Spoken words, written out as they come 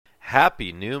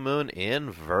Happy new moon in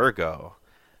Virgo.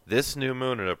 This new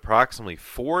moon at approximately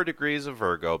 4 degrees of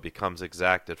Virgo becomes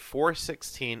exact at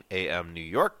 4:16 a.m. New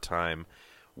York time,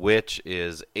 which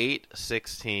is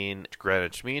 8:16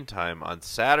 Greenwich Mean Time on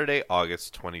Saturday,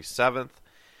 August 27th.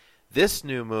 This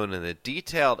new moon in the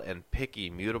detailed and picky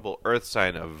mutable earth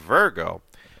sign of Virgo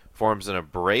forms an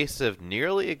abrasive,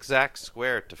 nearly exact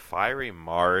square to fiery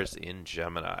Mars in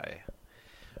Gemini.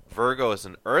 Virgo is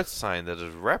an earth sign that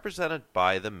is represented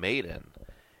by the maiden.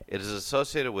 It is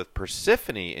associated with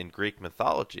Persephone in Greek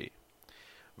mythology.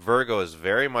 Virgo is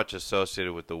very much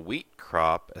associated with the wheat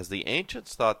crop, as the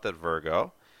ancients thought that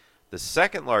Virgo, the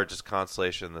second largest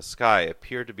constellation in the sky,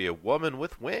 appeared to be a woman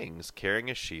with wings carrying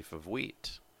a sheaf of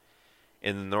wheat.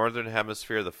 In the northern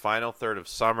hemisphere, the final third of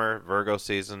summer, Virgo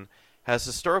season, has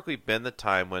historically been the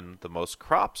time when the most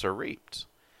crops are reaped.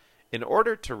 In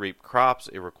order to reap crops,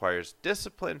 it requires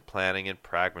discipline, planning, and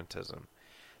pragmatism.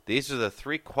 These are the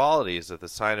three qualities that the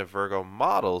sign of Virgo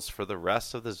models for the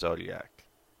rest of the zodiac.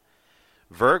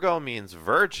 Virgo means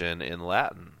virgin in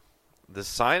Latin. The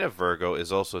sign of Virgo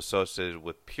is also associated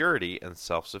with purity and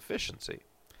self-sufficiency.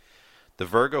 The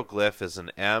Virgo glyph is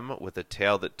an M with a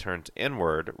tail that turns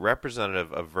inward,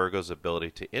 representative of Virgo's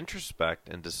ability to introspect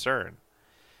and discern.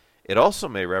 It also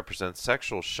may represent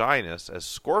sexual shyness, as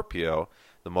Scorpio,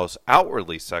 the most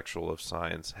outwardly sexual of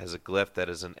signs, has a glyph that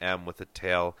is an M with a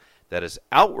tail that is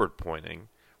outward pointing,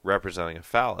 representing a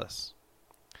phallus.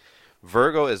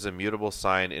 Virgo is a mutable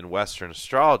sign in Western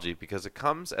astrology because it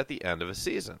comes at the end of a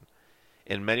season.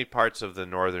 In many parts of the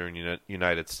northern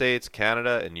United States,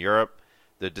 Canada, and Europe,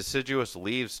 the deciduous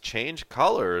leaves change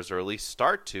colors, or at least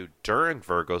start to, during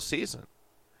Virgo season.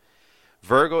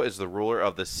 Virgo is the ruler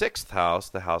of the sixth house,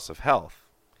 the house of health.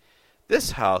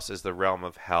 This house is the realm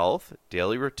of health,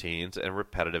 daily routines, and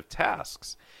repetitive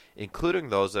tasks, including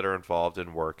those that are involved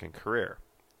in work and career.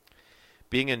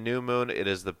 Being a new moon, it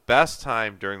is the best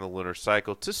time during the lunar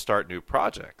cycle to start new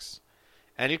projects.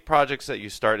 Any projects that you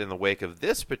start in the wake of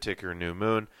this particular new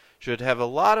moon should have a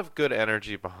lot of good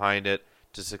energy behind it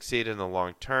to succeed in the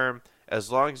long term,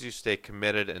 as long as you stay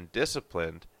committed and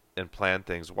disciplined and plan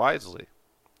things wisely.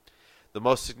 The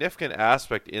most significant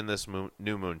aspect in this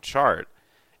new moon chart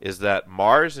is that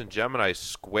Mars in Gemini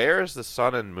squares the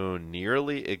Sun and Moon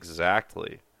nearly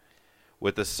exactly.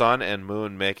 With the Sun and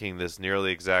Moon making this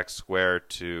nearly exact square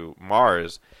to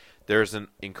Mars, there's an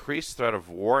increased threat of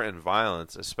war and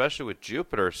violence, especially with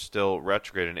Jupiter still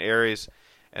retrograde in Aries,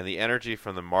 and the energy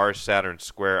from the Mars-Saturn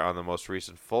square on the most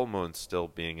recent full moon still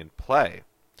being in play.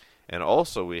 And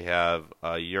also we have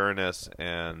Uranus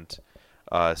and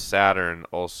Saturn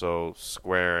also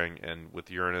squaring, and with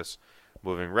Uranus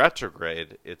moving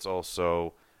retrograde, it's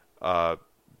also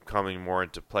coming more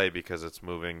into play because it's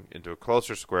moving into a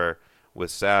closer square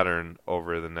with Saturn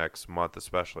over the next month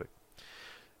especially.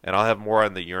 And I'll have more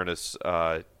on the Uranus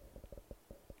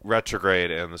retrograde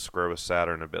and the square with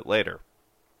Saturn a bit later.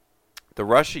 The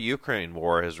Russia-Ukraine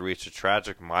war has reached a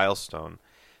tragic milestone,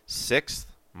 6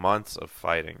 months of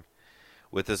fighting.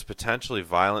 With this potentially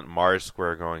violent Mars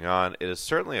square going on, it is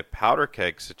certainly a powder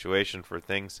keg situation for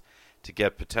things to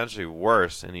get potentially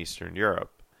worse in Eastern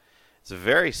Europe. It's a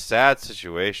very sad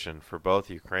situation for both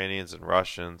Ukrainians and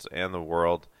Russians and the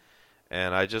world,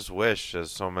 and I just wish, as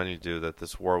so many do, that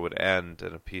this war would end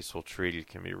and a peaceful treaty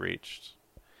can be reached.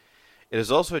 It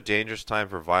is also a dangerous time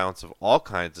for violence of all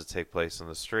kinds to take place in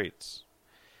the streets.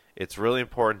 It's really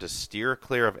important to steer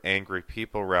clear of angry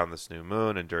people around this new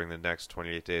moon and during the next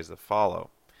 28 days that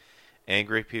follow.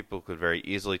 Angry people could very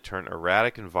easily turn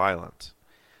erratic and violent.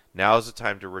 Now is the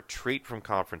time to retreat from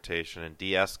confrontation and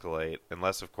de-escalate,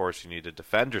 unless of course you need to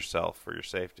defend yourself for your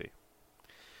safety.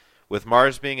 With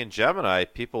Mars being in Gemini,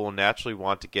 people will naturally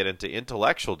want to get into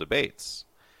intellectual debates.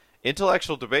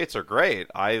 Intellectual debates are great.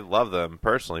 I love them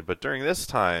personally, but during this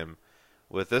time,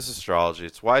 with this astrology,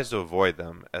 it's wise to avoid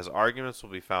them, as arguments will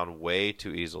be found way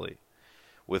too easily.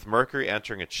 With Mercury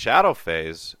entering its shadow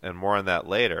phase, and more on that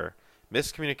later,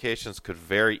 miscommunications could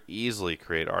very easily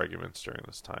create arguments during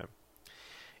this time.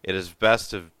 It is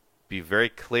best to be very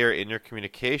clear in your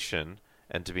communication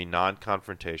and to be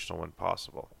non-confrontational when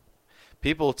possible.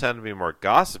 People will tend to be more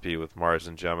gossipy with Mars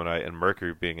in Gemini and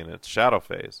Mercury being in its shadow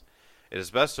phase. It is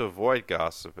best to avoid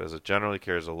gossip, as it generally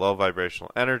carries a low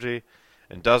vibrational energy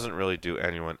and doesn't really do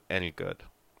anyone any good.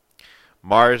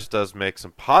 Mars does make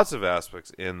some positive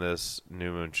aspects in this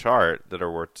new moon chart that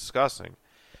are worth discussing.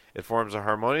 It forms a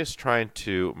harmonious trine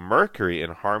to Mercury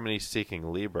in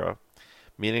harmony-seeking Libra,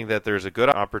 meaning that there's a good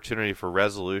opportunity for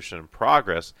resolution and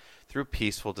progress through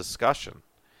peaceful discussion.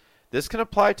 This can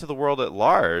apply to the world at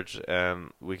large,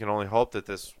 and we can only hope that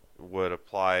this would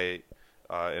apply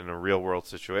in a real-world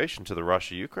situation to the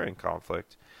Russia-Ukraine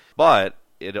conflict. But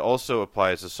it also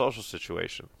applies to social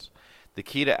situations. The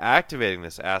key to activating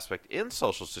this aspect in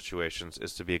social situations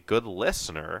is to be a good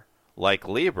listener, like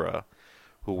Libra,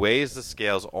 who weighs the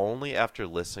scales only after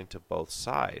listening to both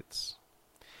sides.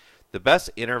 The best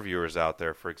interviewers out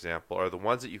there, for example, are the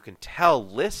ones that you can tell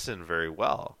listen very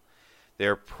well. They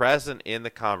are present in the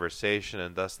conversation,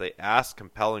 and thus they ask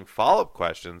compelling follow-up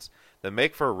questions that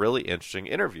make for a really interesting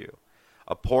interview.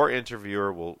 A poor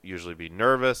interviewer will usually be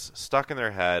nervous, stuck in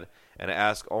their head, and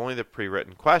ask only the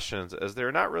pre-written questions as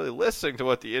they're not really listening to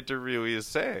what the interviewee is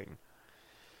saying.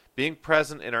 Being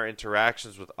present in our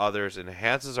interactions with others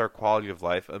enhances our quality of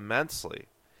life immensely.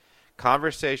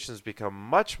 Conversations become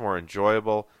much more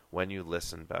enjoyable when you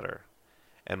listen better.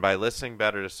 And by listening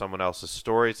better to someone else's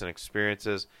stories and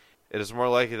experiences, it is more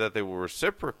likely that they will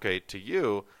reciprocate to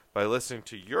you by listening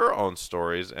to your own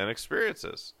stories and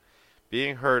experiences.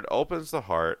 Being heard opens the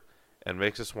heart and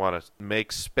makes us want to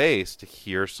make space to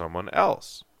hear someone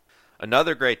else.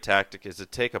 Another great tactic is to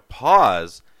take a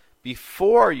pause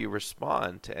before you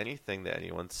respond to anything that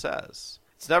anyone says.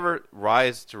 It's never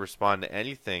wise to respond to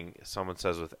anything someone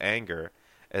says with anger,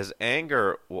 as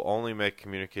anger will only make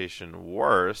communication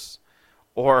worse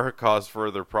or cause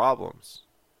further problems.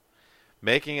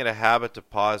 Making it a habit to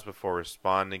pause before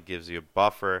responding gives you a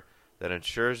buffer that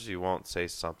ensures you won't say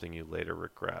something you later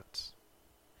regret.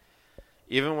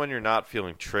 Even when you're not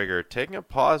feeling triggered, taking a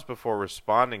pause before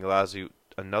responding allows you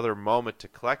another moment to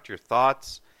collect your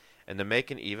thoughts and to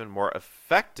make an even more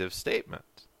effective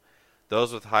statement.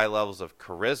 Those with high levels of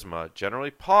charisma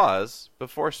generally pause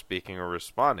before speaking or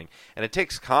responding, and it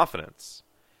takes confidence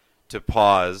to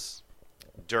pause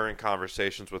during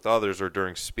conversations with others or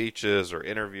during speeches or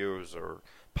interviews or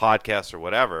podcasts or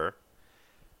whatever,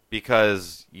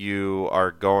 because you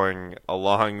are going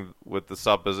along with the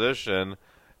supposition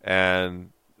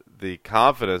and the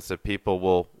confidence that people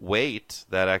will wait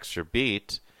that extra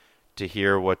beat to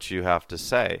hear what you have to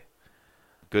say.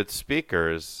 Good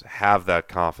speakers have that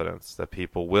confidence that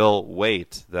people will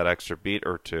wait that extra beat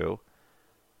or two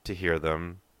to hear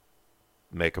them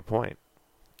make a point.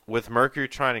 With Mercury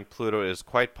trining Pluto, it is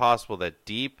quite possible that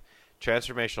deep,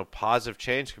 transformational, positive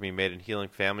change can be made in healing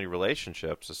family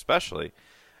relationships, especially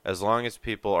as long as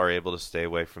people are able to stay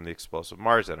away from the explosive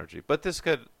Mars energy. But this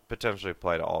could potentially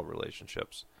apply to all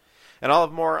relationships. And I'll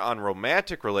have more on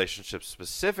romantic relationships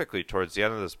specifically towards the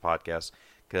end of this podcast,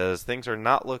 because things are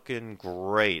not looking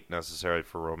great necessarily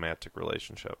for romantic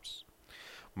relationships.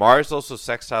 Mars also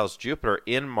sextiles Jupiter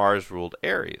in Mars-ruled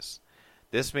Aries.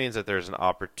 This means that there's an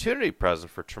opportunity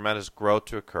present for tremendous growth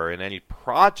to occur in any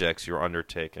projects you're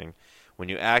undertaking when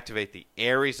you activate the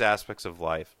Aries aspects of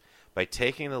life by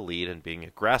taking the lead and being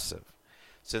aggressive.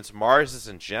 Since Mars is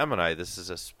in Gemini, this is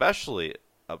especially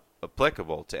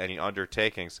applicable to any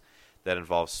undertakings that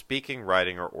involve speaking,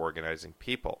 writing, or organizing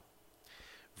people.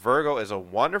 Virgo is a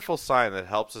wonderful sign that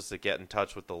helps us to get in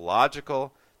touch with the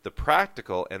logical, the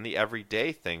practical, and the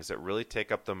everyday things that really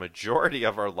take up the majority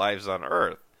of our lives on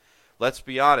Earth. Let's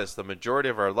be honest, the majority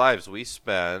of our lives we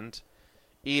spend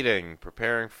eating,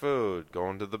 preparing food,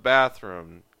 going to the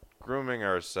bathroom, grooming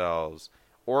ourselves,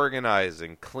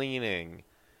 organizing, cleaning,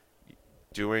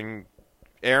 doing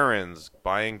errands,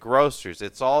 buying groceries.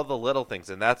 It's all the little things,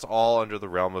 and that's all under the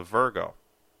realm of Virgo.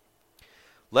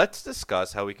 Let's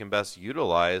discuss how we can best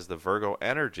utilize the Virgo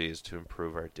energies to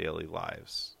improve our daily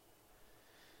lives.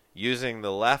 Using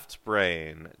the left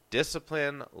brain,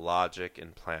 discipline, logic,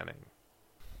 and planning.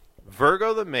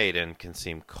 Virgo the maiden can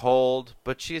seem cold,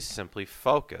 but she is simply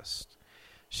focused.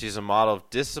 She's a model of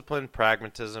discipline,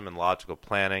 pragmatism, and logical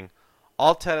planning,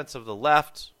 all tenets of the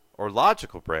left, or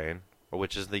logical brain,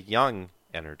 which is the yang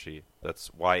energy.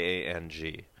 That's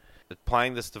Y-A-N-G.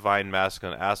 Applying this divine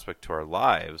masculine aspect to our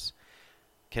lives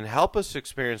can help us to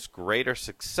experience greater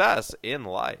success in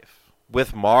life.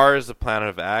 With Mars, the planet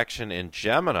of action, in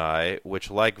Gemini,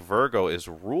 which like Virgo is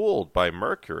ruled by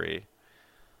Mercury,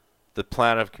 the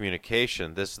planet of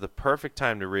communication, this is the perfect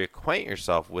time to reacquaint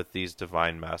yourself with these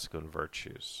divine masculine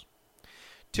virtues.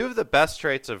 Two of the best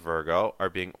traits of Virgo are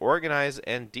being organized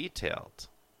and detailed.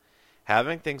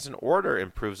 Having things in order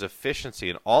improves efficiency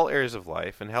in all areas of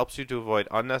life and helps you to avoid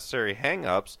unnecessary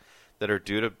hang-ups that are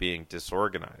due to being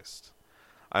disorganized.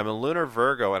 I'm a lunar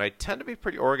Virgo, and I tend to be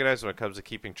pretty organized when it comes to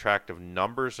keeping track of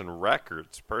numbers and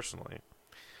records, personally.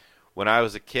 When I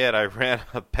was a kid, I ran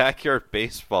a backyard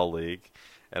baseball league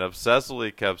and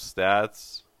obsessively kept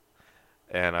stats,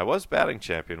 and I was batting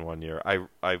champion one year.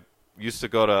 I used to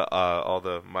go to all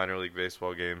the minor league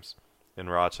baseball games in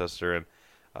Rochester and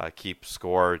keep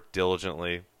score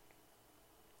diligently.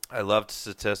 I loved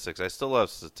statistics. I still love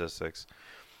statistics.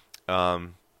 I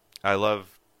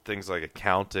love things like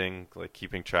accounting, like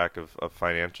keeping track of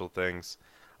financial things.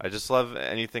 I just love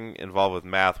anything involved with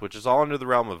math, which is all under the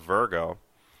realm of Virgo.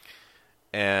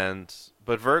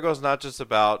 But Virgo's not just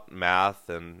about math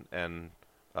and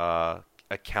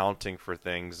accounting for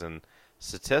things and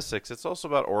statistics. It's also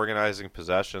about organizing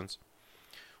possessions,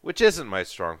 which isn't my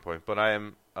strong point. But I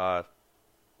am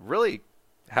really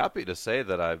happy to say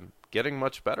that I'm getting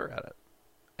much better at it,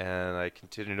 and I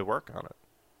continue to work on it.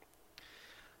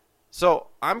 So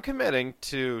I'm committing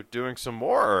to doing some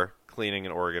more cleaning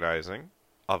and organizing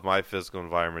of my physical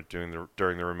environment during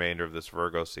the remainder of this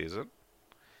Virgo season.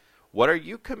 What are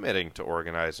you committing to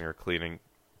organizing or cleaning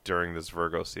during this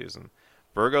Virgo season?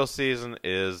 Virgo season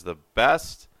is the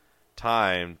best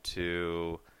time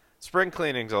to... Spring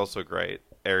cleaning is also great,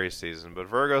 Aries season, but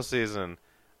Virgo season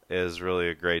is really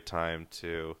a great time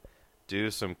to do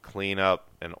some cleanup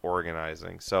and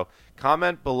organizing. So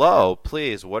comment below,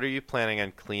 please, what are you planning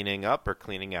on cleaning up or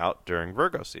cleaning out during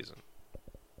Virgo season?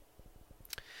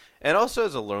 And also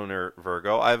as a lunar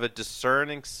Virgo, I have a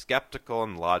discerning, skeptical,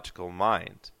 and logical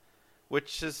mind,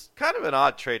 which is kind of an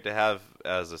odd trait to have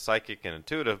as a psychic and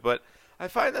intuitive, but I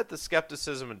find that the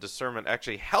skepticism and discernment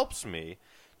actually helps me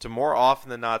to more often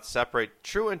than not separate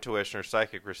true intuition or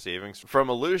psychic receivings from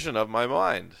illusion of my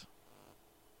mind.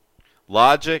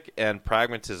 Logic and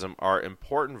pragmatism are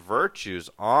important virtues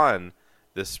on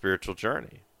this spiritual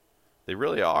journey. They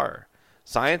really are.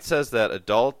 Science says that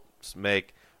adults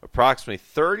make approximately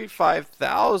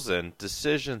 35,000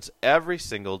 decisions every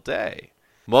single day.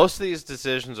 Most of these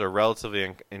decisions are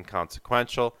relatively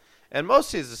inconsequential, and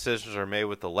most of these decisions are made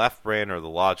with the left brain or the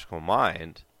logical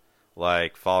mind,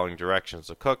 like following directions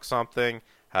to cook something,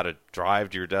 how to drive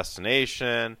to your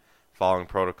destination, following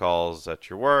protocols at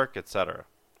your work, etc.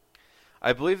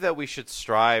 I believe that we should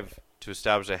strive to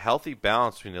establish a healthy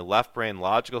balance between the left brain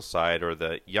logical side, or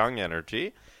the yang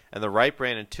energy, and the right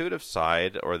brain intuitive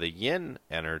side, or the yin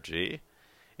energy,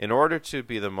 in order to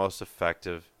be the most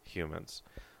effective humans.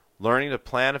 Learning to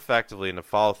plan effectively and to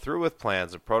follow through with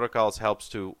plans and protocols helps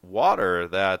to water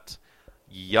that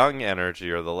yang energy,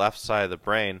 or the left side of the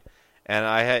brain. And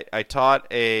I taught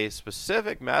a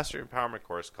specific mastery empowerment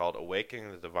course called Awakening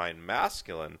the Divine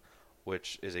Masculine,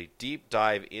 which is a deep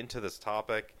dive into this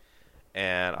topic,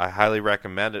 and I highly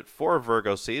recommend it for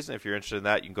Virgo season. If you're interested in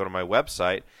that, you can go to my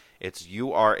website. It's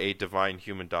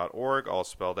youaredivinehuman.org, all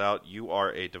spelled out,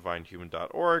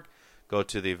 youaredivinehuman.org. Go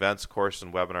to the events, course,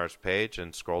 and webinars page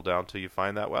and scroll down till you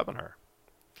find that webinar.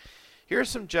 Here are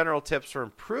some general tips for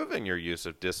improving your use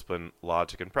of discipline,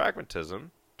 logic, and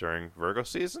pragmatism during Virgo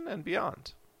season and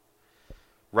beyond.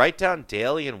 Write down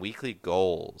daily and weekly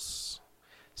goals.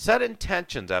 Set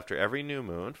intentions after every new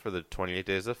moon for the 28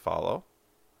 days that follow.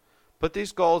 Put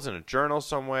these goals in a journal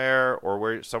somewhere,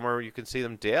 or somewhere where you can see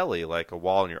them daily, like a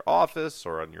wall in your office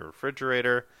or on your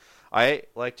refrigerator. I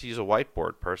like to use a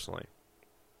whiteboard personally.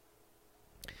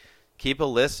 Keep a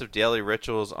list of daily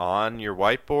rituals on your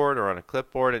whiteboard or on a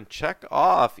clipboard, and check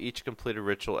off each completed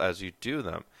ritual as you do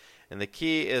them. And the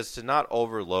key is to not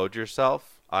overload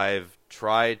yourself. I've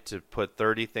tried to put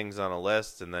 30 things on a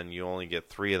list, and then you only get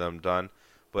 3 of them done.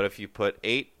 But if you put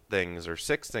 8 things or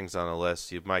 6 things on a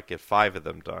list, you might get 5 of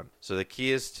them done. So the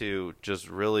key is to just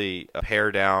really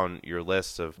pare down your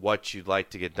list of what you'd like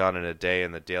to get done in a day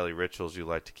and the daily rituals you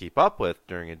like to keep up with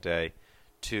during a day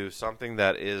to something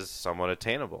that is somewhat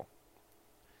attainable.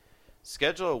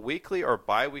 Schedule a weekly or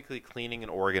bi-weekly cleaning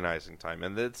and organizing time.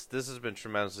 And this has been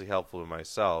tremendously helpful to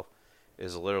myself,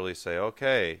 is literally say,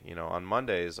 okay, on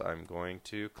Mondays I'm going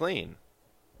to clean.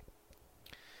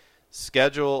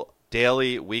 Schedule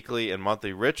daily, weekly, and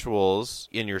monthly rituals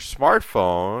in your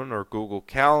smartphone or Google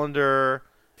Calendar.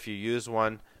 If you use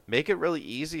one, make it really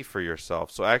easy for yourself.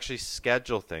 So actually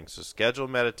schedule things. So schedule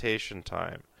meditation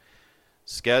time.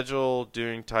 Schedule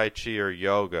doing Tai Chi or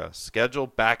yoga. Schedule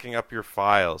backing up your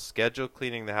files. Schedule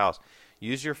cleaning the house.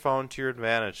 Use your phone to your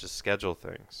advantage to schedule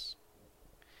things.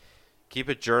 Keep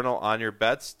a journal on your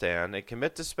bedstand and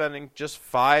commit to spending just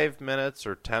 5 minutes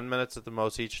or 10 minutes at the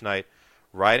most each night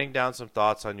writing down some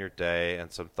thoughts on your day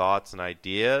and some thoughts and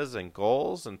ideas and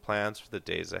goals and plans for the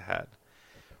days ahead.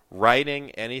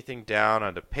 Writing anything down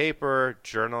onto paper,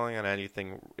 journaling on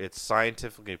anything, it's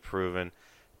scientifically proven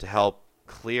to help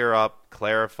clear up,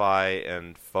 clarify,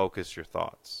 and focus your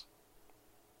thoughts.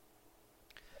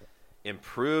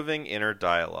 Improving inner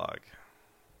dialogue.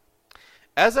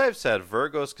 As I've said,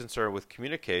 Virgo is concerned with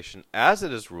communication as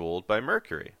it is ruled by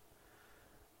Mercury.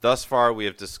 Thus far, we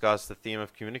have discussed the theme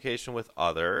of communication with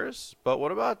others, but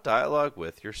what about dialogue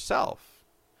with yourself?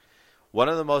 One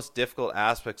of the most difficult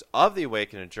aspects of the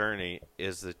awakening journey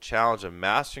is the challenge of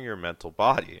mastering your mental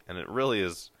body, and it really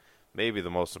is maybe the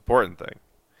most important thing.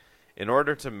 In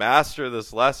order to master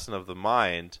this lesson of the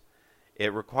mind,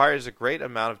 it requires a great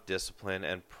amount of discipline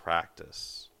and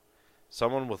practice.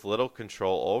 Someone with little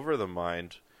control over the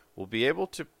mind will be able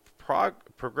to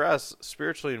progress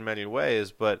spiritually in many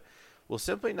ways, but will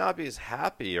simply not be as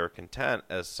happy or content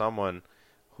as someone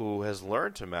who has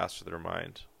learned to master their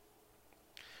mind.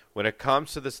 When it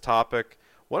comes to this topic,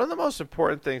 one of the most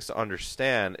important things to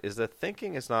understand is that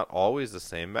thinking is not always the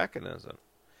same mechanism.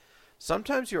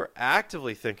 Sometimes you're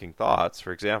actively thinking thoughts,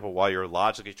 for example, while you're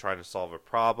logically trying to solve a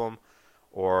problem,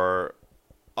 or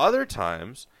other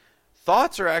times,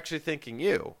 thoughts are actually thinking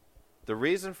you. The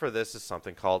reason for this is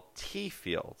something called T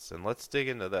fields, and let's dig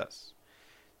into this.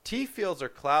 T fields are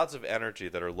clouds of energy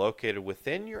that are located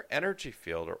within your energy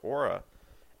field or aura,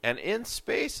 and in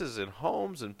spaces, in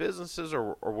homes and businesses,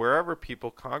 or wherever people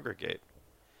congregate.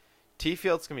 T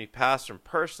fields can be passed from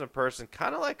person to person,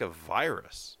 kind of like a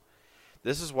virus.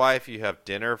 This is why if you have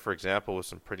dinner, for example, with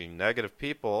some pretty negative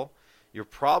people, you're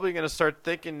probably going to start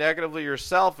thinking negatively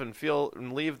yourself and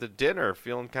leave the dinner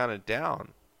feeling kind of down.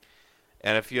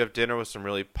 And if you have dinner with some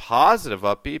really positive,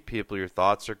 upbeat people, your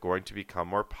thoughts are going to become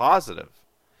more positive.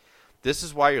 This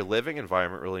is why your living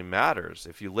environment really matters.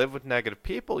 If you live with negative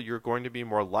people, you're going to be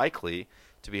more likely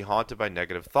to be haunted by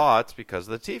negative thoughts because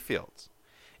of the T fields.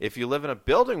 If you live in a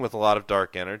building with a lot of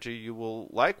dark energy, you will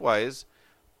likewise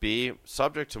be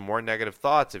subject to more negative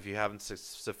thoughts if you haven't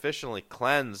sufficiently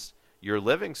cleansed your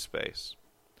living space.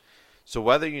 So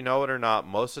whether you know it or not,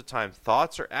 most of the time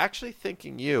thoughts are actually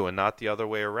thinking you and not the other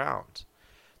way around.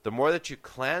 The more that you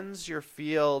cleanse your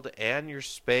field and your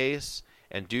space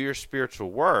and do your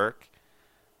spiritual work,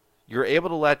 you're able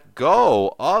to let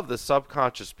go of the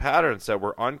subconscious patterns that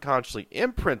were unconsciously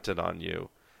imprinted on you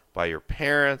by your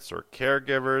parents or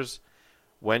caregivers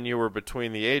when you were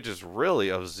between the ages really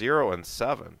of 0 and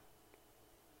 7.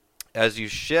 As you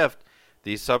shift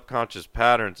these subconscious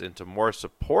patterns into more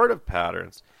supportive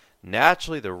patterns,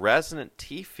 naturally the resonant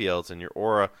T fields in your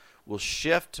aura will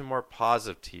shift to more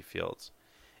positive T fields.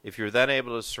 If you're then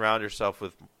able to surround yourself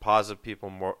with positive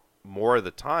people more of the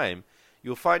time,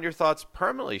 you'll find your thoughts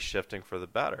permanently shifting for the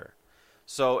better.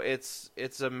 So it's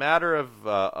a matter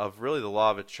of really the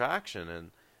law of attraction, and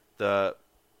the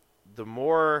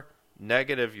more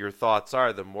negative your thoughts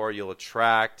are, the more you'll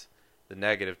attract the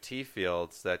negative T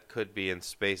fields that could be in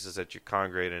spaces that you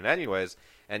congregate in anyways.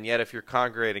 And yet if you're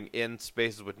congregating in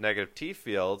spaces with negative T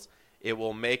fields, it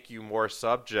will make you more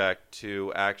subject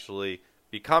to actually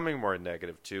becoming more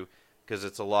negative too, because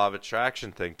it's a law of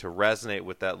attraction thing to resonate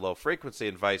with that low frequency,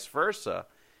 and vice versa.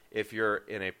 If you're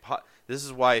in this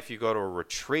is why if you go to a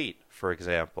retreat, for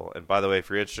example, and by the way, if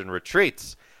you're interested in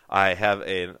retreats, I have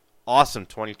an awesome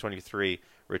 2023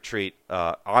 retreat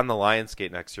on the Lionsgate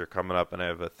next year coming up, and I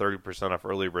have a 30% off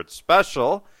early bird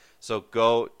special. So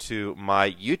go to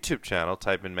my YouTube channel,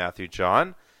 type in Matthew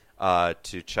John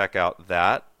to check out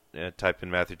that. Type in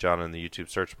Matthew John in the YouTube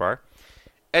search bar.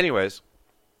 Anyways,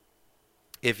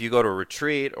 if you go to a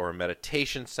retreat or a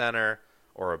meditation center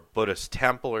or a Buddhist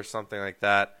temple or something like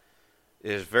that,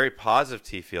 there's very positive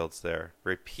T fields there,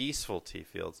 very peaceful T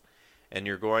fields, and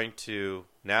you're going to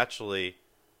naturally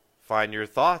find your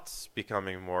thoughts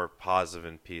becoming more positive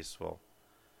and peaceful.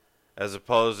 As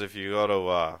opposed if you go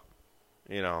to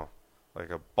like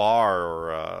a bar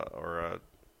or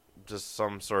just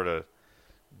some sort of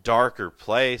darker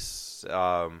place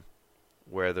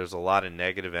where there's a lot of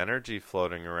negative energy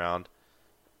floating around,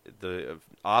 the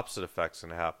opposite effect's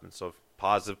going to happen. So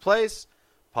positive place,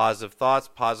 positive thoughts,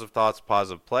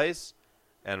 positive place,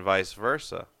 and vice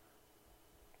versa.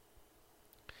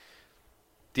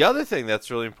 The other thing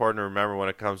that's really important to remember when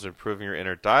it comes to improving your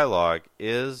inner dialogue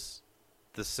is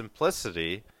the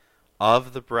simplicity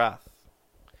of the breath.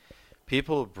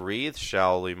 People who breathe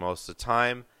shallowly most of the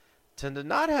time tend to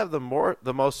not have the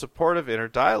most supportive inner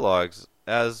dialogues,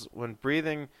 as when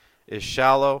breathing is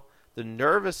shallow, the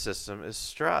nervous system is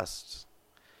stressed.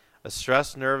 A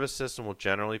stressed nervous system will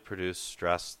generally produce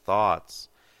stressed thoughts.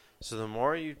 So the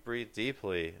more you breathe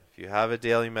deeply, if you have a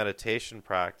daily meditation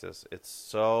practice, it's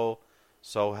so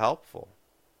helpful.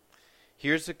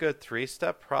 Here's a good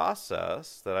 3-step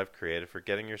process that I've created for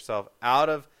getting yourself out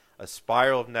of a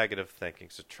spiral of negative thinking.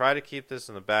 So try to keep this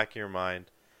in the back of your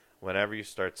mind whenever you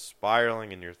start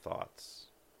spiraling in your thoughts.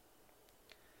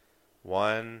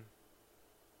 1,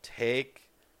 take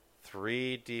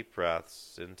 3 deep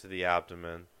breaths into the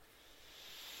abdomen,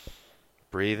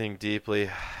 breathing deeply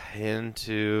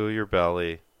into your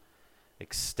belly,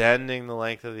 extending the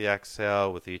length of the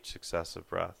exhale with each successive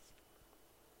breath.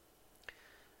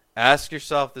 Ask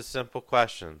yourself this simple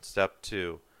question, step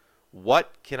 2.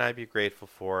 What can I be grateful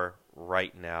for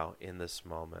right now in this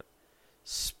moment?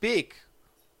 Speak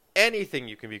anything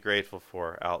you can be grateful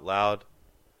for out loud.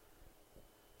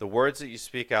 The words that you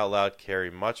speak out loud carry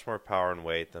much more power and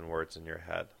weight than words in your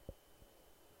head.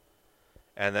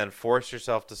 And then force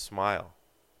yourself to smile,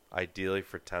 ideally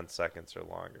for 10 seconds or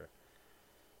longer.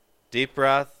 Deep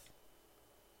breath.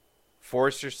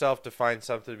 Force yourself to find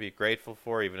something to be grateful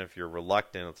for, even if you're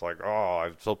reluctant. It's like, oh,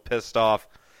 I'm so pissed off.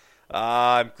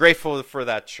 I'm grateful for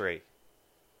that tree.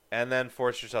 And then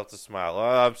force yourself to smile.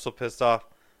 Oh, I'm so pissed off.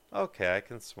 Okay, I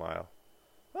can smile.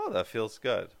 Oh, that feels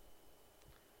good.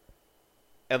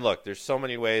 And look, there's so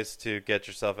many ways to get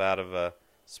yourself out of a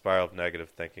spiral of negative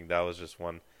thinking. That was just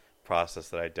one process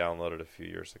that I downloaded a few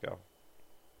years ago.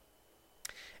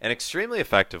 An extremely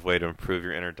effective way to improve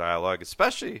your inner dialogue,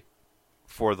 especially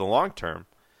for the long term,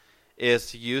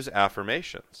 is to use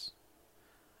affirmations.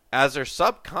 As our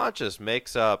subconscious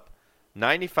makes up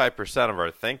 95% of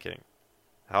our thinking,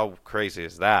 how crazy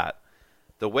is that?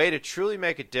 The way to truly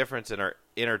make a difference in our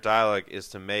inner dialogue is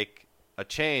to make a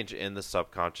change in the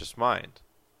subconscious mind.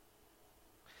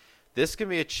 This can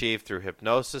be achieved through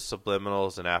hypnosis,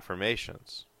 subliminals, and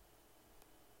affirmations.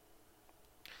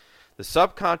 The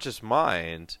subconscious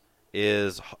mind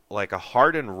is like a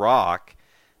hardened rock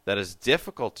that is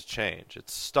difficult to change.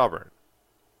 It's stubborn.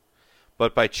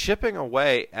 But by chipping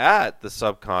away at the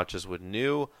subconscious with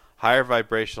new, higher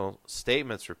vibrational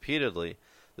statements repeatedly,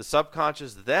 the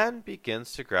subconscious then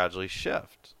begins to gradually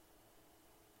shift.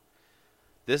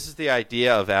 This is the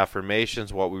idea of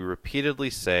affirmations. What we repeatedly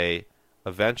say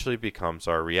eventually becomes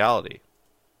our reality.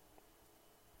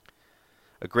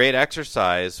 A great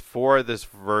exercise for this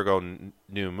Virgo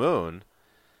new moon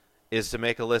is to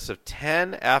make a list of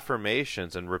 10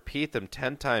 affirmations and repeat them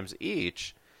 10 times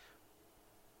each,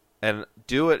 and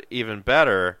do it even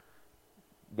better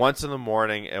once in the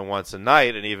morning and once at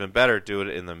night, and even better, do it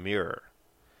in the mirror.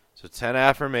 So 10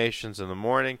 affirmations in the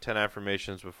morning, 10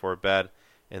 affirmations before bed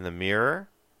in the mirror,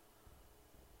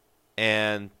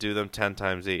 and do them 10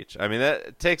 times each. I mean,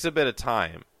 that takes a bit of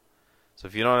time. So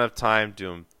if you don't have time, do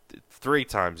them 3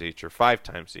 times each or 5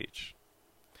 times each.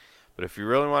 But if you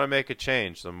really want to make a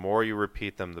change, the more you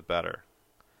repeat them, the better.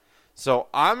 So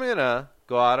I'm going to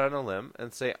go out on a limb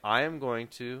and say I am going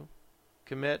to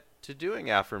commit to doing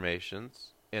affirmations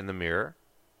in the mirror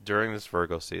during this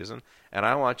Virgo season, and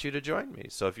I want you to join me.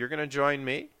 So if you're going to join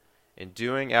me in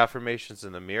doing affirmations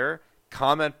in the mirror,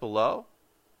 comment below.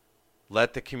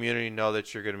 Let the community know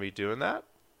that you're going to be doing that.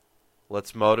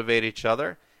 Let's motivate each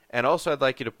other. And also, I'd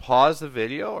like you to pause the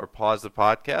video or pause the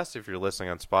podcast if you're listening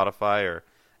on Spotify or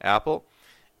Apple,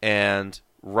 and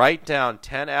write down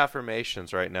 10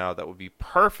 affirmations right now that would be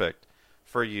perfect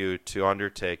for you to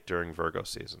undertake during Virgo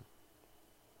season.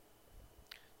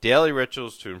 Daily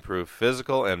rituals to improve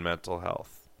physical and mental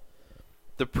health.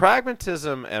 The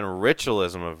pragmatism and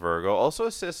ritualism of Virgo also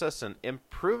assists us in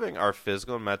improving our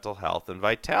physical and mental health and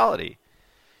vitality.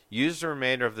 Use the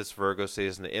remainder of this Virgo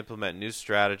season to implement new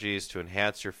strategies to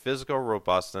enhance your physical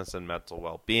robustness and mental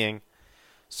well-being.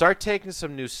 Start taking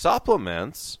some new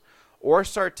supplements, or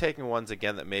start taking ones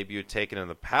again that maybe you've taken in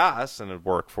the past and it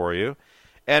worked for you,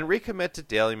 and recommit to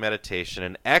daily meditation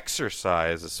and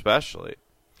exercise especially.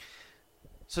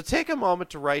 So take a moment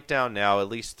to write down now at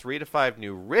least 3 to 5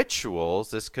 new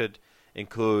rituals. This could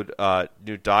include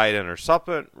new diet and or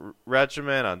supplement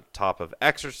regimen on top of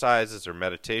exercises or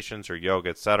meditations or yoga,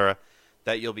 etc.,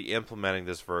 that you'll be implementing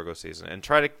this Virgo season. And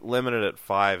try to limit it at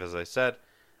 5, as I said.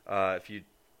 If you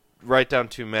write down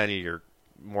too many, you're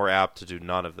more apt to do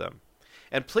none of them.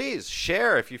 And please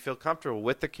share, if you feel comfortable,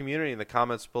 with the community in the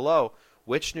comments below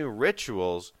which new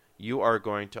rituals you are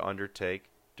going to undertake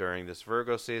during this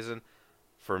Virgo season.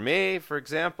 For me, for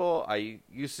example, I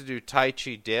used to do Tai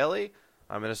Chi daily.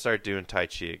 I'm going to start doing Tai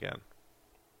Chi again.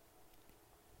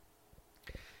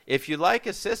 If you'd like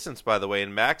assistance, by the way,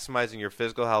 in maximizing your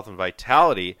physical health and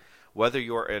vitality, whether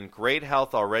you're in great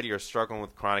health already or struggling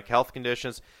with chronic health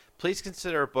conditions, please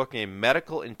consider booking a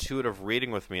medical intuitive reading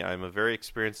with me. I'm a very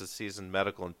experienced and seasoned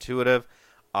medical intuitive.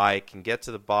 I can get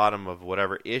to the bottom of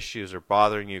whatever issues are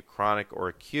bothering you, chronic or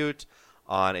acute,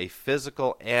 on a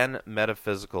physical and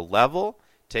metaphysical level,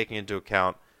 taking into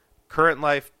account current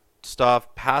life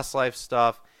stuff, past life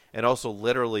stuff, and also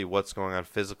literally what's going on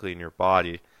physically in your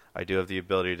body. I do have the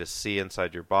ability to see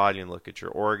inside your body and look at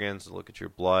your organs and look at your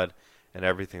blood and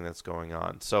everything that's going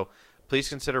on. So please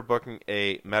consider booking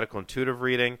a medical intuitive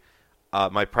reading.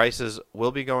 My prices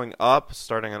will be going up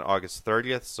starting on August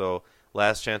 30th, so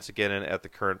last chance to get in at the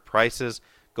current prices.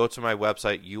 Go to my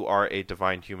website,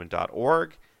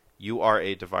 youaredivinehuman.org,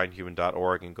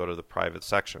 youaredivinehuman.org, and go to the private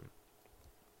section.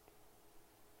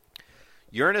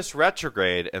 Uranus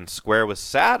retrograde and square with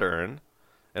Saturn,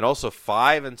 and also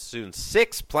 5 and soon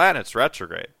 6 planets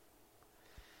retrograde.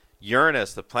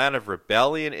 Uranus, the planet of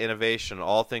rebellion, innovation, and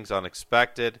all things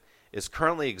unexpected, is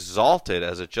currently exalted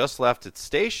as it just left its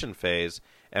station phase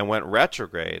and went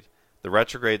retrograde. The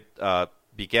retrograde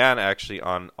began actually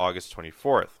on August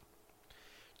 24th.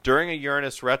 During a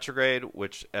Uranus retrograde,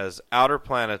 which as outer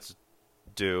planets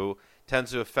do,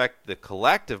 tends to affect the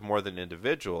collective more than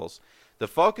individuals, the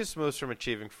focus moves from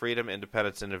achieving freedom,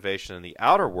 independence, and innovation in the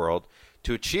outer world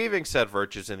to achieving said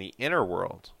virtues in the inner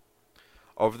world.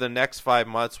 Over the next 5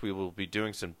 months, we will be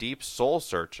doing some deep soul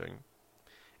searching.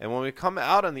 And when we come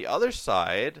out on the other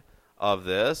side of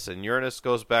this, and Uranus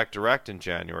goes back direct in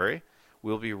January,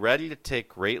 we'll be ready to take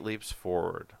great leaps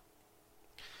forward.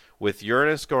 With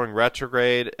Uranus going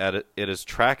retrograde, it is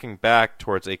tracking back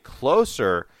towards a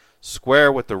closer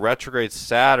square with the retrograde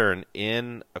Saturn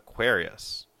in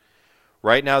Aquarius.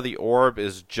 Right now, the orb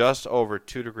is just over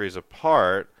 2 degrees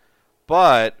apart,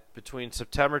 but between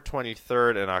September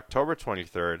 23rd and October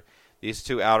 23rd, these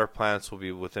two outer planets will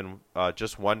be within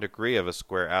just 1 degree of a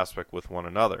square aspect with one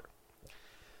another.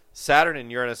 Saturn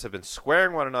and Uranus have been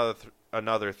squaring one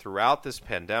another throughout this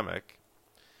pandemic.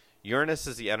 Uranus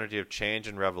is the energy of change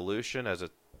and revolution as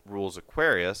it rules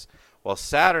Aquarius, while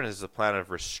Saturn is the planet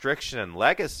of restriction and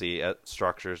legacy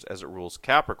structures as it rules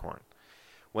Capricorn.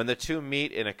 When the two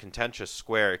meet in a contentious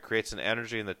square, it creates an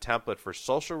energy in the template for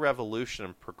social revolution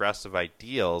and progressive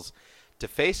ideals to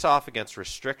face off against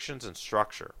restrictions and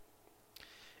structure.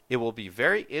 It will be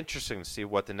very interesting to see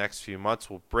what the next few months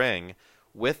will bring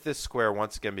with this square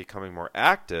once again becoming more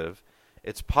active.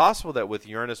 It's possible that with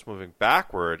Uranus moving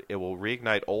backward, it will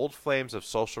reignite old flames of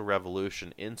social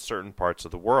revolution in certain parts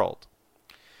of the world.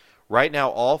 Right now,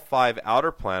 all 5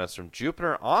 outer planets from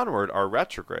Jupiter onward are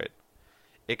retrograde.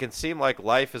 It can seem like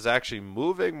life is actually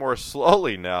moving more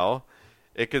slowly now.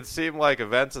 It can seem like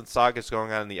events and sagas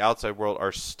going on in the outside world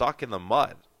are stuck in the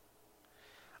mud.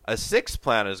 A 6th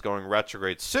planet is going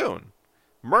retrograde soon.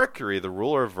 Mercury, the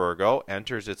ruler of Virgo,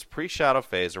 enters its pre-shadow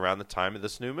phase around the time of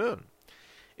this new moon.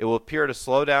 It will appear to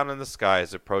slow down in the sky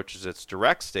as it approaches its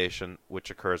direct station, which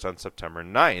occurs on September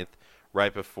 9th,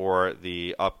 right before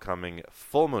the upcoming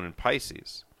full moon in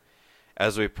Pisces.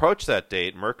 As we approach that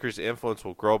date, Mercury's influence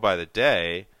will grow by the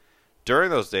day. During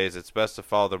those days, it's best to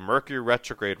follow the Mercury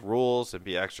retrograde rules and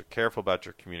be extra careful about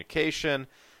your communication,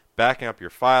 backing up your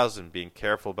files, and being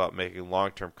careful about making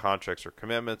long-term contracts or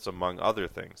commitments, among other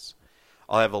things.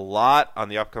 I'll have a lot on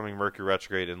the upcoming Mercury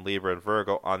retrograde in Libra and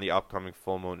Virgo on the upcoming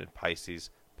full moon in Pisces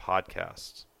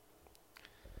podcast.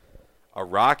 A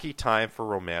rocky time for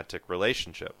romantic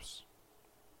relationships.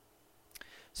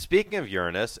 Speaking of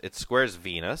Uranus, it squares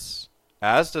Venus,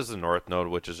 as does the North Node,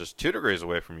 which is just 2 degrees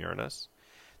away from Uranus.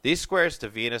 These squares to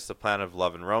Venus, the planet of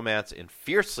love and romance, in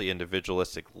fiercely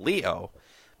individualistic Leo,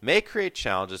 may create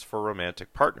challenges for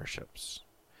romantic partnerships.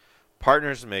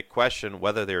 Partners may question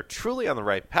whether they are truly on the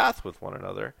right path with one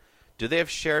another. Do they have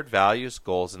shared values,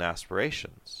 goals, and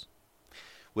aspirations?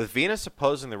 With Venus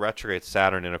opposing the retrograde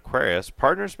Saturn in Aquarius,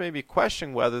 partners may be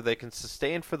questioning whether they can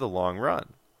sustain for the long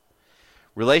run.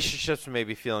 Relationships may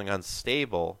be feeling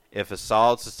unstable if a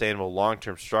solid, sustainable,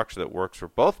 long-term structure that works for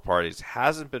both parties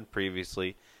hasn't been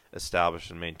previously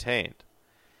established and maintained.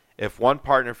 If one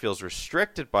partner feels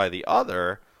restricted by the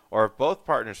other, or if both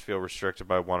partners feel restricted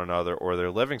by one another or their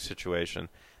living situation,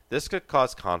 this could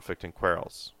cause conflict and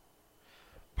quarrels.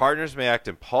 Partners may act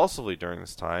impulsively during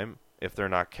this time if they're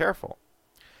not careful.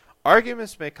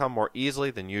 Arguments may come more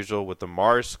easily than usual with the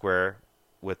Mars square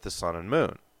with the Sun and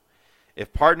Moon.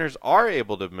 If partners are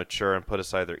able to mature and put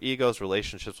aside their egos,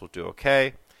 relationships will do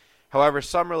okay. However,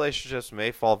 some relationships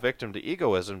may fall victim to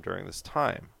egoism during this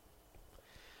time.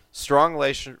 Strong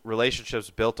relationships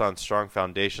built on strong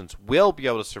foundations will be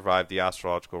able to survive the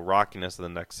astrological rockiness of the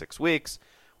next 6 weeks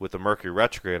with the Mercury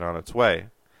retrograde on its way.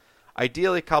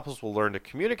 Ideally, couples will learn to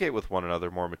communicate with one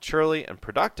another more maturely and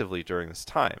productively during this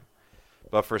time.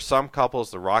 But for some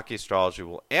couples, the rocky astrology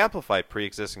will amplify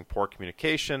pre-existing poor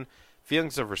communication,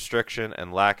 feelings of restriction,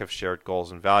 and lack of shared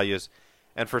goals and values,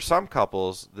 and for some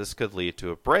couples, this could lead to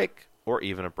a break or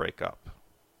even a breakup.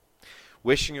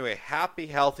 Wishing you a happy,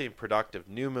 healthy, and productive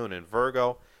new moon in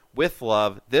Virgo. With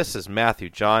love, this is Matthew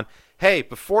John. Hey,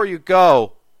 before you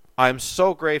go, I'm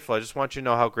so grateful. I just want you to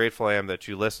know how grateful I am that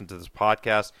you listened to this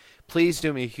podcast. Please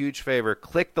do me a huge favor.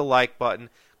 Click the like button.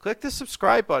 Click the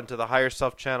subscribe button to the Higher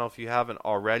Self channel if you haven't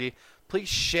already. Please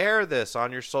share this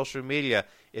on your social media.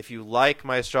 If you like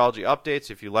my astrology updates,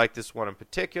 if you like this one in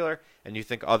particular, and you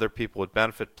think other people would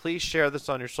benefit, please share this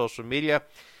on your social media.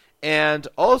 And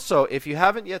also, if you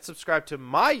haven't yet subscribed to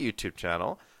my YouTube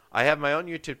channel, I have my own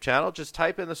YouTube channel. Just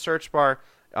type in the search bar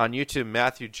on YouTube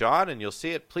Matthew John, and you'll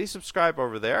see it. Please subscribe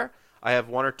over there. I have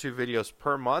 1 or 2 videos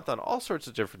per month on all sorts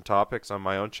of different topics on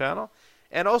my own channel.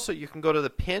 And also, you can go to the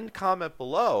pinned comment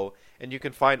below, and you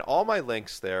can find all my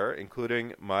links there,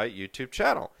 including my YouTube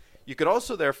channel. You can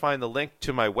also there find the link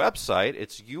to my website.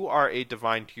 It's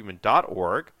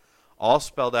youradivinehuman.org, all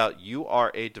spelled out,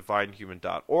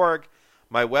 youradivinehuman.org.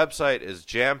 My website is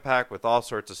jam-packed with all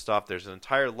sorts of stuff. There's an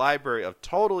entire library of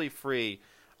totally free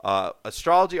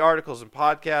astrology articles and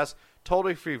podcasts,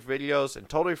 totally free videos, and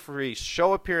totally free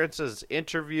show appearances,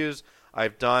 interviews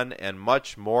I've done, and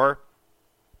much more.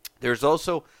 There's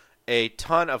also a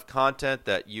ton of content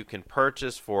that you can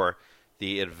purchase for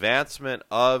the advancement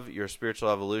of your spiritual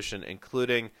evolution,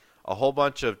 including a whole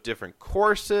bunch of different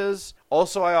courses.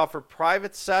 Also, I offer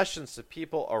private sessions to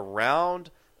people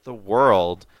around the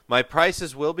world. My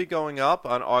prices will be going up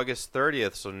on August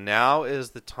 30th, so now is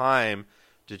the time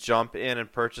to jump in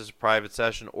and purchase a private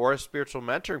session or a spiritual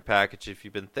mentoring package if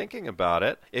you've been thinking about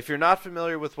it. If you're not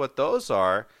familiar with what those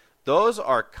are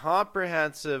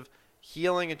comprehensive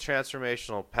healing and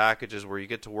transformational packages where you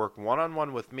get to work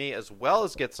one-on-one with me, as well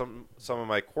as get some of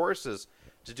my courses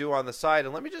to do on the side.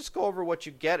 And let me just go over what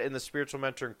you get in the spiritual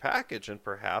mentoring package, and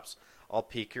perhaps I'll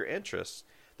pique your interest.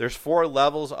 There's 4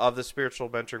 levels of the spiritual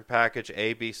mentoring package: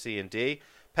 A, B, C, and D.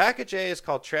 Package A is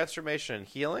called Transformation and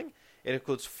Healing. It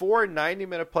includes 4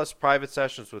 90-minute plus private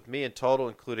sessions with me in total,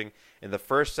 including in the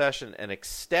first session an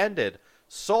extended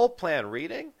soul plan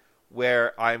reading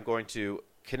where I'm going to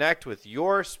connect with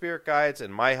your spirit guides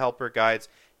and my helper guides.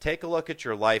 Take a look at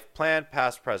your life plan,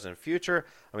 past, present, future.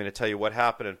 I'm going to tell you what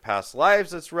happened in past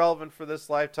lives that's relevant for this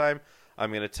lifetime.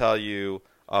 I'm going to tell you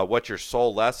what your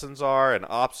soul lessons are and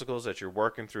obstacles that you're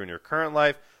working through in your current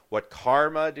life. What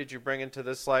karma did you bring into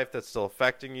this life that's still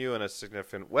affecting you in a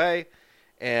significant way?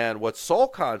 And what soul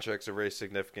contracts are very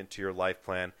significant to your life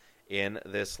plan in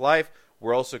this life.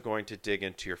 We're also going to dig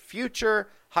into your future,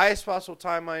 highest possible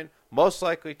timeline, most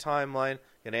likely timeline.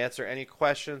 Going to answer any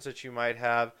questions that you might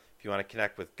have. If you want to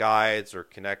connect with guides or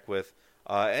connect with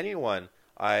anyone,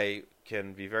 I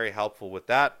can be very helpful with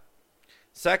that.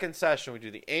 Second session, we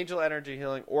do the angel energy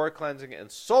healing, aura cleansing,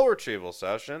 and soul retrieval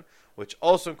session, which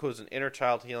also includes an inner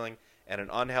child healing and an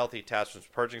unhealthy attachments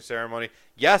purging ceremony.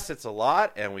 Yes, it's a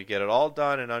lot, and we get it all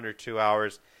done in under 2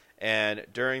 hours. And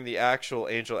during the actual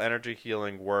angel energy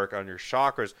healing work on your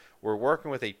chakras, we're working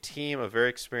with a team of very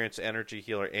experienced energy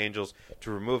healer angels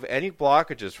to remove any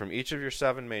blockages from each of your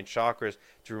 7 main chakras,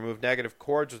 to remove negative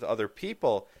cords with other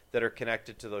people that are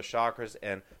connected to those chakras,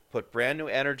 and put brand new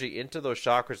energy into those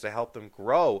chakras to help them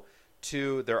grow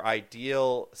to their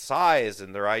ideal size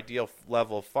and their ideal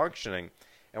level of functioning.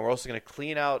 And we're also going to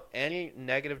clean out any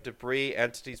negative debris,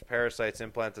 entities, parasites,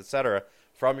 implants, etc.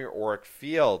 from your auric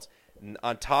fields.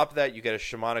 On top of that, you get a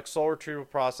shamanic soul retrieval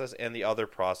process and the other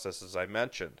processes I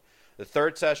mentioned. The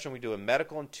third session, we do a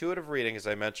medical intuitive reading, as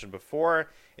I mentioned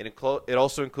before. It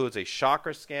also includes a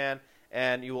chakra scan,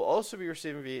 and you will also be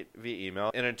receiving via email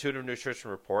an intuitive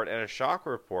nutrition report and a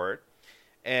chakra report.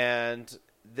 And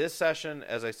this session,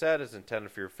 as I said, is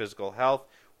intended for your physical health.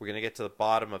 We're going to get to the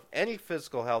bottom of any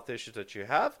physical health issues that you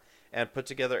have and put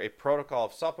together a protocol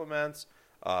of supplements,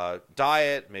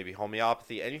 diet, maybe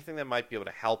homeopathy, anything that might be able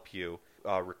to help you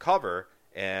recover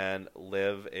and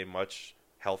live a much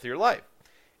healthier life.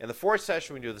 In the fourth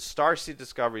session, we do the Starseed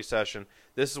Discovery session.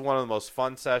 This is one of the most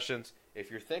fun sessions.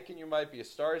 If you're thinking you might be a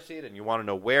starseed and you want to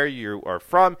know where you are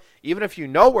from, even if you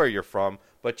know where you're from,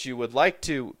 but you would like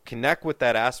to connect with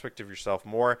that aspect of yourself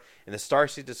more, in the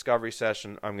Starseed Discovery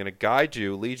session, I'm going to guide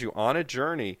you, lead you on a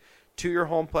journey to your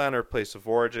home planet or place of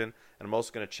origin, and I'm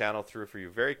also going to channel through for you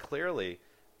very clearly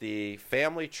the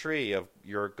family tree of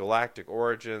your galactic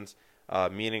origins,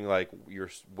 meaning like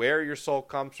where your soul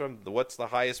comes from, what's the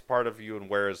highest part of you and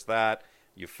where is that.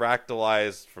 You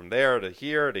fractalize from there to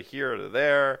here to here to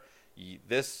there.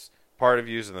 This part of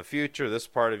you is in the future, this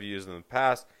part of you is in the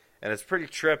past, and it's pretty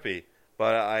trippy,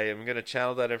 but I am going to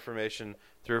channel that information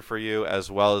through for you,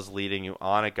 as well as leading you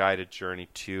on a guided journey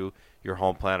to your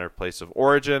home planet or place of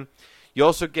origin. You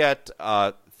also get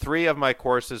 3 of my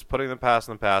courses: Putting the Past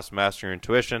in the Past, Mastering Your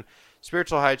Intuition,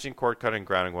 Spiritual Hygiene, Cord Cutting,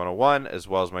 Grounding 101, as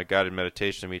well as my guided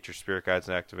meditation to meet your spirit guides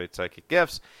and activate psychic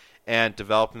gifts, and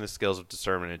Developing the Skills of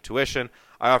Discernment and Intuition.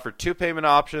 I offer 2 payment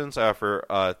options. I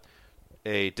offer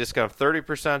a discount of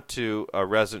 30% to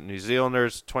resident New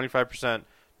Zealanders, 25%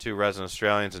 to resident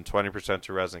Australians, and 20%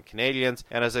 to resident Canadians.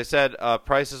 And as I said,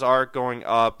 prices are going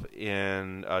up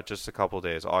in just a couple of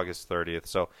days, August 30th.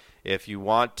 So if you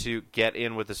want to get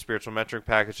in with the spiritual mentoring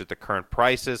package at the current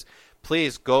prices,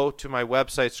 please go to my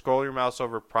website, scroll your mouse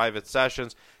over private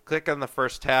sessions, click on the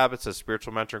first tab, it says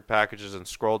spiritual mentoring packages, and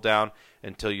scroll down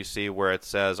until you see where it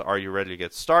says, are you ready to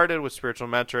get started with spiritual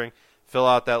mentoring? Fill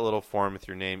out that little form with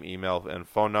your name, email, and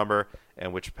phone number,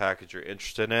 and which package you're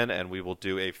interested in, and we will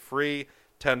do a free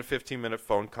 10 to 15-minute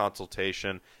phone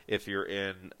consultation. If you're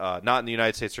not in the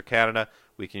United States or Canada,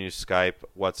 we can use Skype,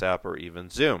 WhatsApp, or even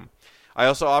Zoom. I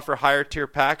also offer higher tier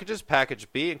packages. Package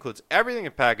B includes everything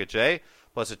in Package A,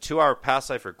 plus a 2-hour past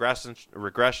life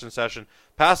regression session.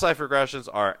 Past life regressions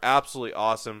are absolutely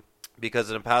awesome because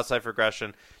in a past life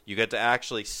regression, you get to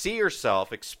actually see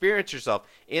yourself, experience yourself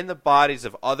in the bodies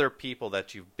of other people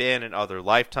that you've been in other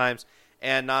lifetimes.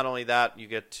 And not only that, you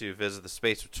get to visit the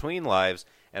space between lives,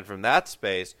 and from that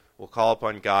space, we'll call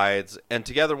upon guides, and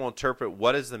together we'll interpret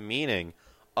what is the meaning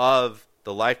of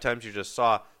the lifetimes you just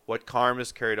saw, what karma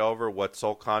is carried over, what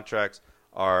soul contracts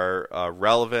are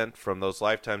relevant from those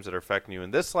lifetimes that are affecting you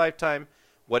in this lifetime.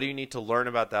 What do you need to learn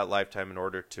about that lifetime in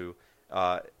order to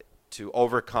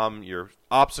overcome your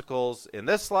obstacles in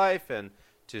this life and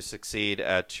to succeed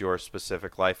at your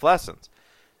specific life lessons?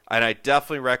 And I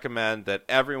definitely recommend that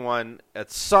everyone at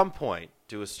some point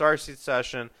do a Starseed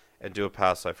session and do a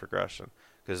past life regression,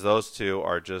 because those two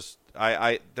are just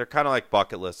they're kind of like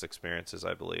bucket list experiences,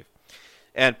 I believe.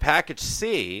 And Package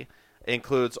C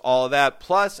includes all of that,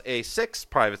 plus a 6th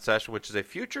private session, which is a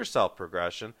future self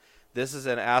progression. This is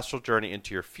an astral journey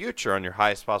into your future on your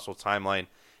highest possible timeline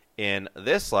in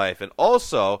this life. And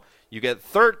also, you get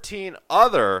 13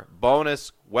 other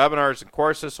bonus webinars and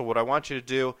courses. So what I want you to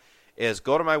do is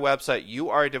go to my website,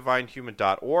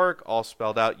 youaredivinehuman.org, all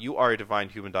spelled out,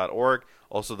 youaredivinehuman.org.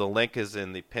 Also, the link is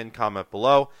in the pinned comment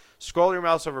below. Scroll your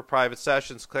mouse over private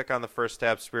sessions. Click on the first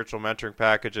tab, spiritual mentoring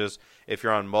packages. If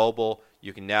you're on mobile,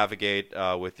 you can navigate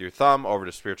with your thumb over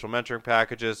to spiritual mentoring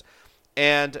packages.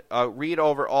 And read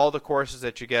over all the courses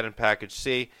that you get in Package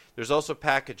C. There's also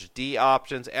Package D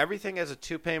options. Everything has a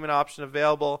 2-payment option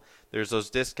available. There's those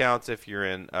discounts if you're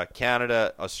in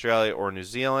Canada, Australia, or New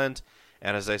Zealand.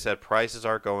 And as I said, prices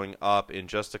are going up in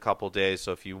just a couple days.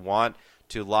 So if you want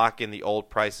to lock in the old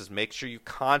prices, make sure you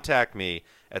contact me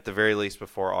at the very least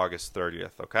before August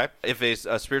 30th, okay? If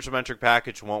a spiritual mentoring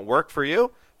package won't work for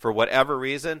you, for whatever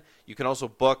reason, you can also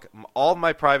book all of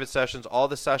my private sessions, all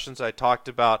the sessions I talked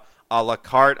about a la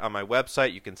carte on my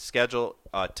website. You can schedule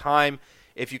a time.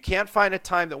 If you can't find a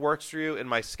time that works for you in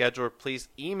my scheduler, please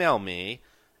email me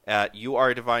at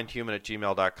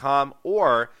youaredivinehuman@gmail.com,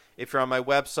 or if you're on my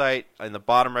website, in the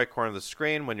bottom right corner of the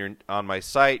screen, when you're on my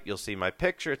site, you'll see my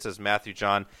picture. It says Matthew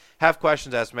John. Have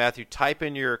questions, ask Matthew. Type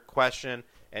in your question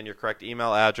and your correct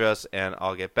email address, and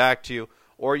I'll get back to you.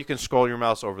 Or you can scroll your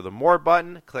mouse over the More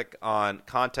button, click on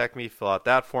Contact Me, fill out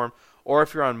that form. Or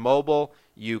if you're on mobile,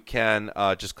 you can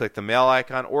just click the mail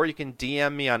icon, or you can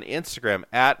DM me on Instagram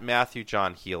at Matthew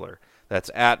John Healer.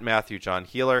 That's at Matthew John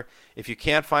Healer. If you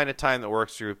can't find a time that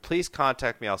works for you, please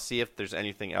contact me. I'll see if there's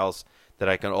anything else that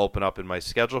I can open up in my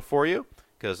schedule for you,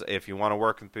 because if you want to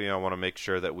work with me, I want to make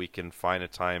sure that we can find a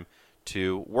time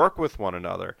to work with one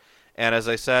another. And as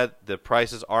I said, the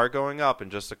prices are going up in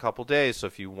just a couple days, so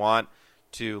if you want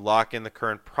to lock in the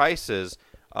current prices,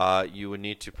 you would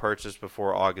need to purchase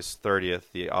before August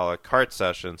 30th, the a la carte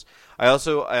sessions. I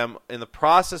also am in the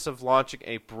process of launching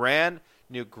a brand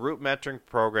new group mentoring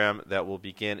program that will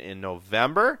begin in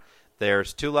November.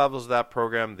 There's 2 levels of that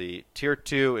program. The Tier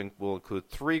 2 will include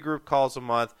 3 group calls a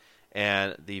month,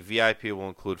 and the VIP will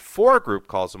include 4 group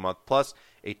calls a month, plus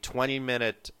a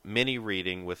 20-minute mini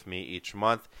reading with me each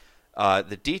month.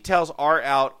 The details are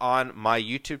out on my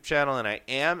YouTube channel, and I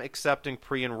am accepting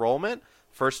pre-enrollment.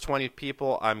 First 20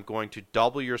 people, I'm going to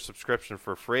double your subscription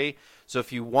for free. So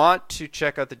if you want to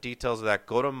check out the details of that,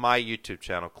 go to my YouTube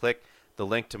channel. Click the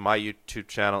link to my YouTube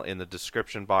channel in the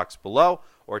description box below,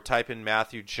 or type in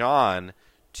Matthew John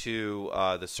to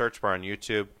the search bar on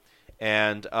YouTube.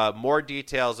 And more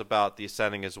details about the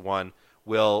Ascending as One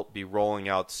will be rolling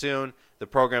out soon. The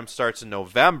program starts in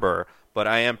November, but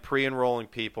I am pre-enrolling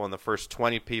people, and the first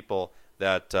 20 people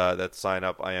that sign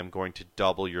up, I am going to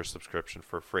double your subscription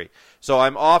for free. So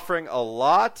I'm offering a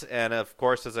lot, and of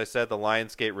course, as I said, the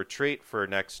Lionsgate retreat for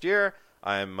next year,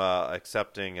 I'm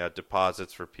accepting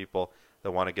deposits for people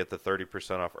that want to get the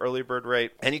 30% off early bird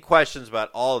rate. Any questions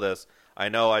about all of this? I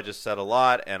know I just said a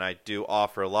lot, and I do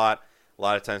offer a lot. A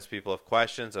lot of times people have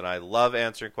questions, and I love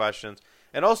answering questions.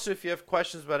 And also, if you have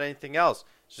questions about anything else,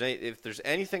 if there's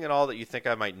anything at all that you think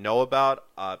I might know about,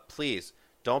 please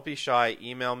don't be shy.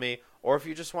 Email me. Or if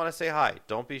you just want to say hi,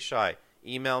 don't be shy.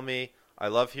 Email me. I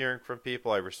love hearing from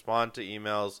people. I respond to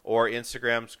emails. Or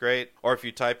Instagram's great. Or if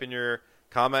you type in your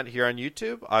comment here on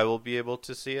YouTube, I will be able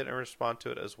to see it and respond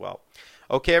to it as well.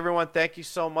 Okay, everyone, thank you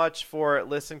so much for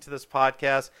listening to this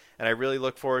podcast, and I really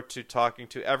look forward to talking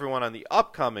to everyone on the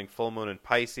upcoming full moon in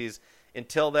Pisces.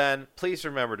 Until then, please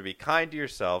remember to be kind to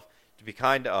yourself, to be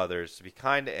kind to others, to be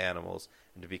kind to animals,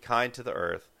 and to be kind to the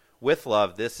earth. With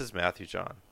love, this is Matthew John.